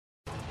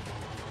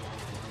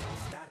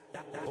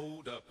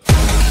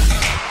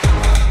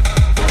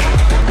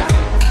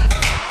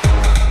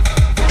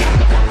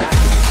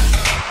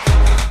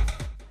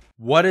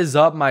What is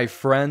up, my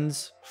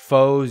friends,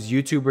 foes,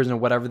 YouTubers, and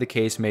whatever the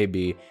case may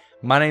be?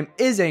 My name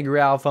is Angry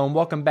Alpha, and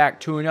welcome back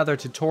to another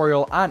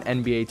tutorial on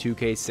NBA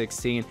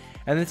 2K16,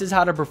 and this is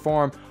how to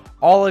perform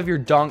all of your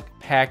dunk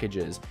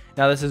packages.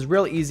 Now, this is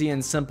real easy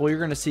and simple. You're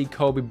going to see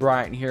Kobe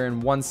Bryant here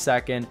in 1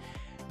 second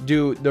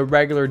do the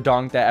regular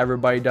dunk that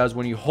everybody does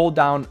when you hold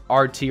down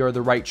RT or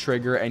the right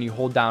trigger and you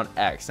hold down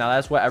X. Now,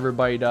 that's what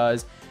everybody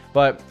does,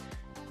 but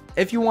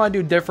if you want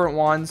to do different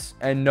ones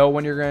and know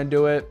when you're going to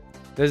do it,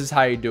 this is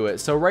how you do it.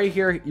 So right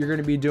here, you're going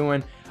to be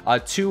doing a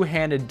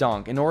two-handed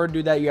dunk. In order to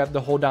do that, you have to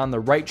hold down the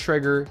right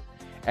trigger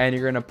and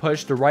you're going to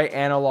push the right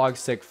analog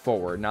stick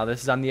forward. Now,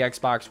 this is on the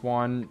Xbox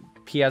One.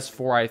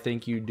 PS4, I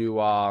think you do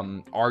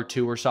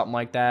R2 or something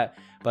like that,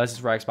 but this is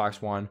for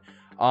Xbox One.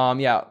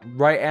 Yeah,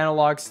 right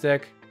analog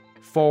stick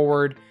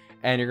forward,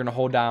 and you're gonna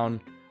hold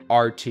down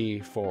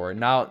RT forward.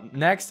 Now,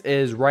 next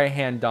is right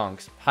hand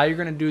dunks. How you're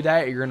gonna do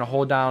that? You're gonna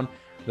hold down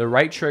the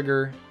right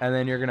trigger, and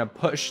then you're gonna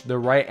push the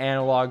right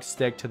analog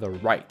stick to the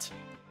right.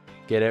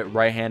 Get it?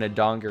 Right-handed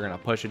dunk. You're gonna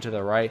push it to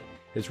the right.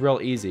 It's real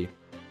easy.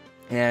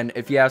 And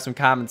if you have some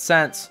common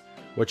sense,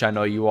 which I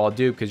know you all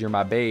do because you're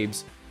my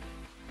babes,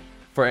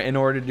 in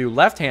order to do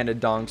left-handed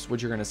dunks,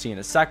 which you're going to see in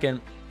a second,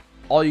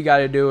 all you got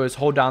to do is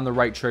hold down the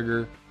right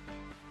trigger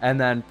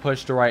and then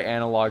push the right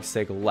analog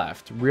stick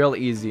left. Real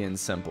easy and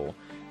simple.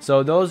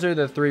 So those are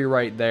the three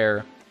right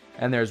there.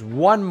 And there's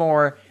one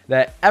more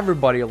that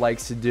everybody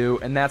likes to do,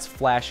 and that's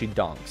flashy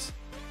dunks.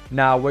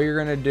 Now, what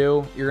you're going to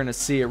do, you're going to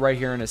see it right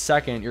here in a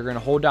second. You're going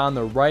to hold down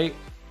the right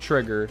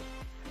trigger,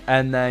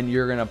 and then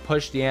you're going to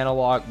push the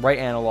right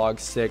analog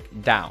stick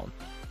down.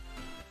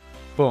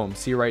 Boom.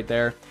 See right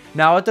there?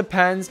 Now, it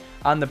depends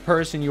on the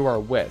person you are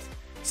with.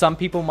 Some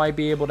people might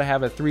be able to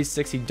have a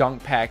 360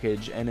 dunk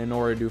package, and in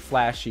order to do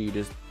flashy, you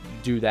just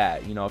do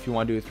that. You know, if you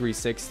want to do a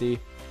 360,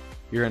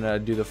 you're going to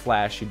do the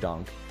flashy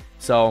dunk.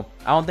 So,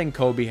 I don't think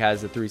Kobe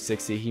has a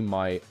 360. He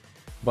might.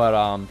 But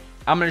I'm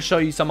going to show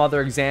you some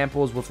other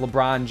examples with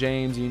LeBron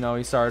James. You know,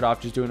 he started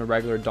off just doing a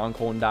regular dunk,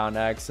 holding down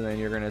X, and then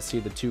you're going to see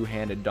the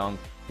two-handed dunk,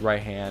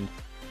 right hand,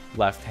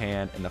 left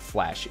hand, and the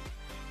flashy.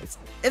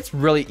 It's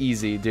really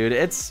easy, dude.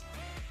 It's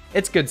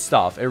good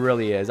stuff. It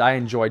really is. I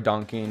enjoy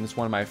dunking. It's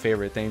one of my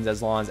favorite things,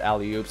 as long as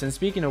alley-oops. And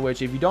speaking of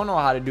which, if you don't know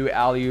how to do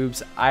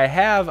alley-oops, I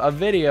have a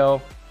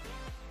video.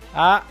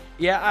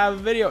 Yeah, I have a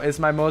video. It's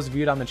my most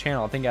viewed on the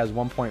channel. I think it has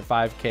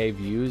 1.5K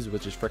views,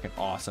 which is freaking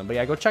awesome. But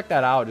yeah, go check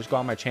that out. Just go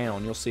on my channel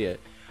and you'll see it.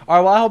 All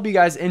right, well, I hope you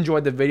guys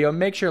enjoyed the video.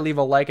 Make sure to leave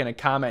a like and a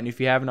comment. And if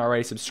you haven't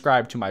already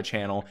subscribed to my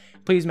channel,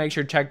 please make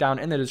sure to check down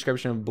in the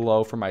description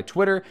below for my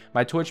Twitter,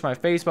 my Twitch, my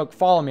Facebook.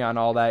 Follow me on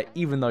all that,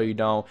 even though you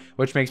don't,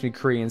 which makes me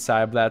cry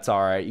inside, but that's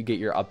all right. You get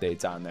your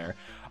updates on there.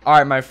 All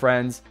right, my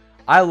friends,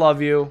 I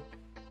love you.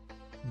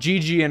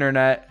 GG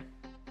Internet,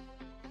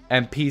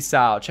 and peace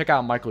out. Check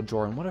out Michael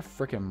Jordan. What a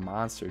freaking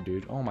monster,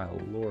 dude. Oh, my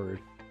Lord.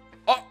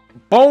 Oh,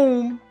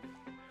 boom.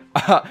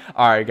 All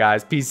right,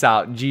 guys, peace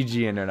out.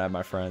 GG Internet,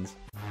 my friends.